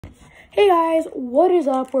Hey guys, what is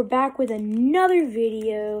up? We're back with another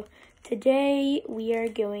video. Today we are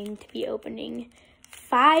going to be opening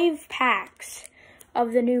 5 packs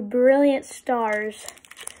of the new Brilliant Stars.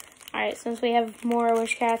 Alright, since we have more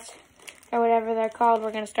Wish Cats, or whatever they're called,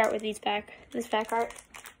 we're going to start with this pack art.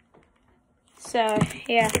 So,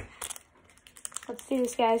 yeah. Let's do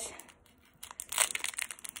this, guys.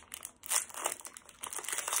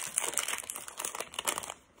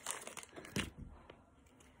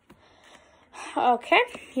 Okay,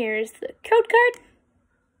 here's the code card.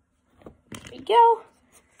 There we go.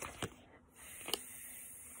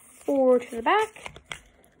 4 to the back.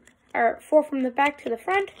 Or 4 from the back to the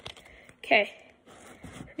front. Okay.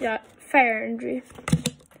 We got Fire Energy.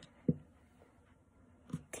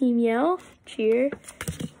 Team Yell. Cheer.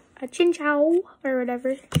 A Chin Chow. Or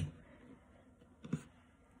whatever.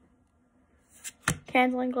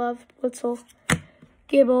 Canceling Glove. Blitzel.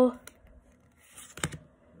 Gibble.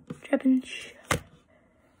 Trapinch.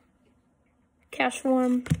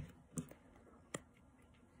 Cashform.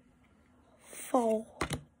 Fall.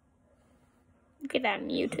 Look at that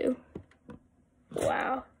Mewtwo.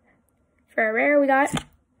 Wow. For a rare, we got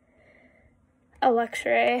a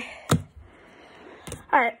Luxray.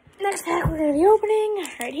 Alright, next pack we're going to be opening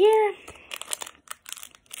right here.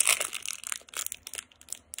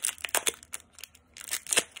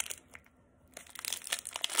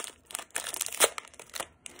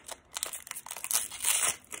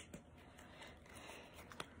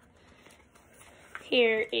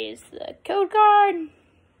 Here is the code card.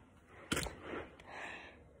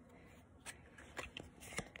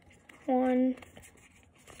 One,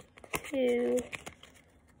 2,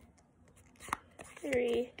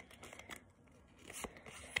 3,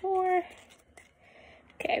 4.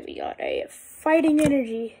 Okay, we got a Fighting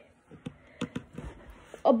Energy.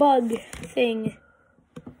 A bug thing.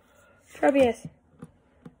 Tropius.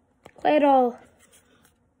 Claydol.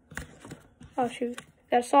 Oh shoot,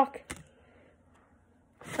 got a sock.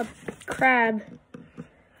 A crab,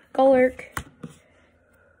 Golurk,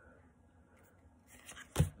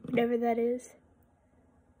 whatever that is,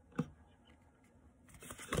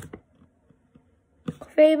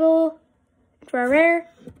 Fable, for a rare,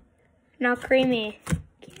 not creamy.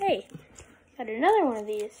 Okay, got another one of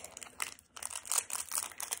these.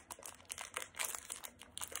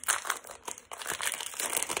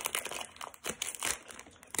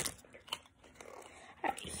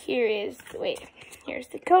 Alright, here's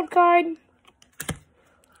the code card.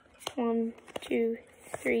 1, 2,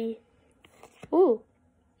 3. Ooh.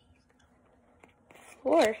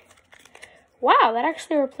 4. Wow, that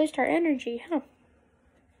actually replaced our energy, huh?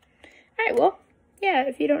 Alright, well, yeah,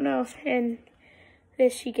 if you don't know, in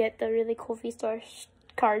this you get the really cool V-Star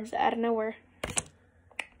cards out of nowhere.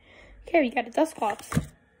 Okay, we got a Dusclops.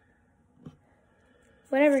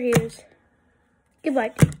 Whatever he is.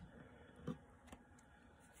 Goodbye.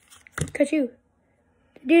 Kachu.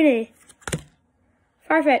 Dune.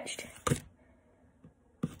 Farfetch'd.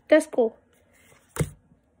 Duskull.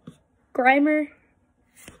 Grimer.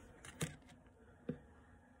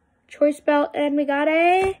 Choice Belt, and we got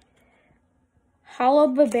a Hollow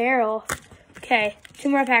Barrel. Okay, 2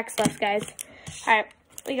 more packs left, guys. Alright,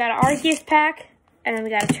 we got an Arceus pack, and then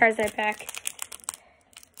we got a Charizard pack.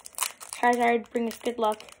 Charizard, bring us good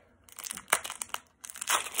luck.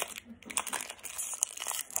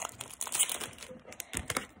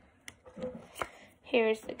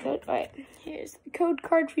 Here's the code. Alright, here's the code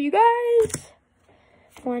card for you guys.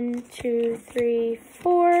 1, 2, 3,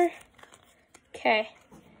 4. Okay.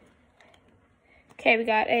 Okay, we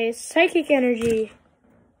got a Psychic Energy,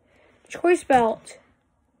 Choice Belt,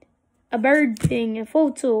 a Bird Thing, a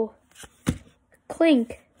Full Tool,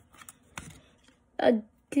 Clink, a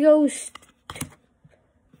Ghost,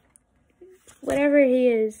 whatever he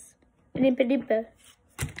is, an Impa,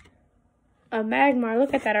 a Magmar.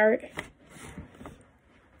 Look at that art.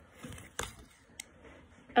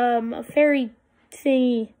 A fairy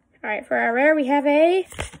thingy. Alright, for our rare we have a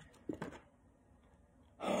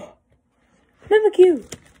Mimikyu.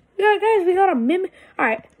 Yeah, guys, we got a Mimikyu.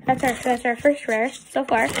 Alright, that's our first rare so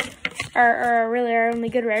far. Or really our only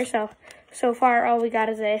good rare. So far all we got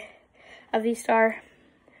is a V-Star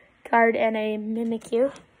card and a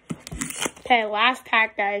Mimikyu. Okay, last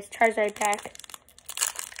pack, guys. Charizard pack.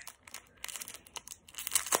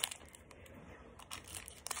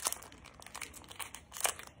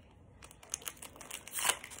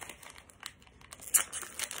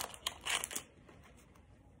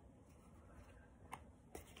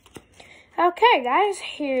 Okay, guys,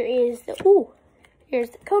 here's the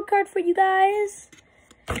code card for you guys.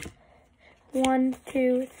 1,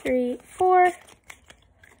 2, 3, 4.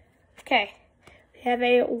 Okay, We have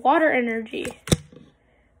a Water Energy,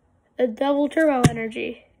 a Double Turbo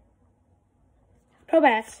Energy,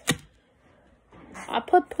 Probass, a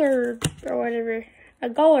Pupler, or whatever, a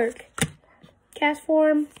Golurk,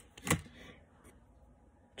 Castform,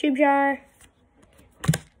 Tubeshire,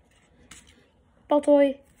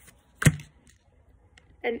 Baltoy,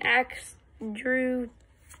 an Axe Drew,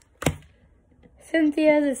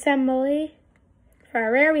 Cynthia's Assembly. For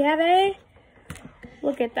our rare, we have a,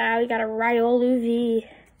 look at that, we got a Riolu V.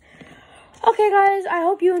 Okay guys, I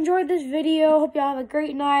hope you enjoyed this video. Hope y'all have a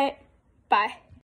great night. Bye.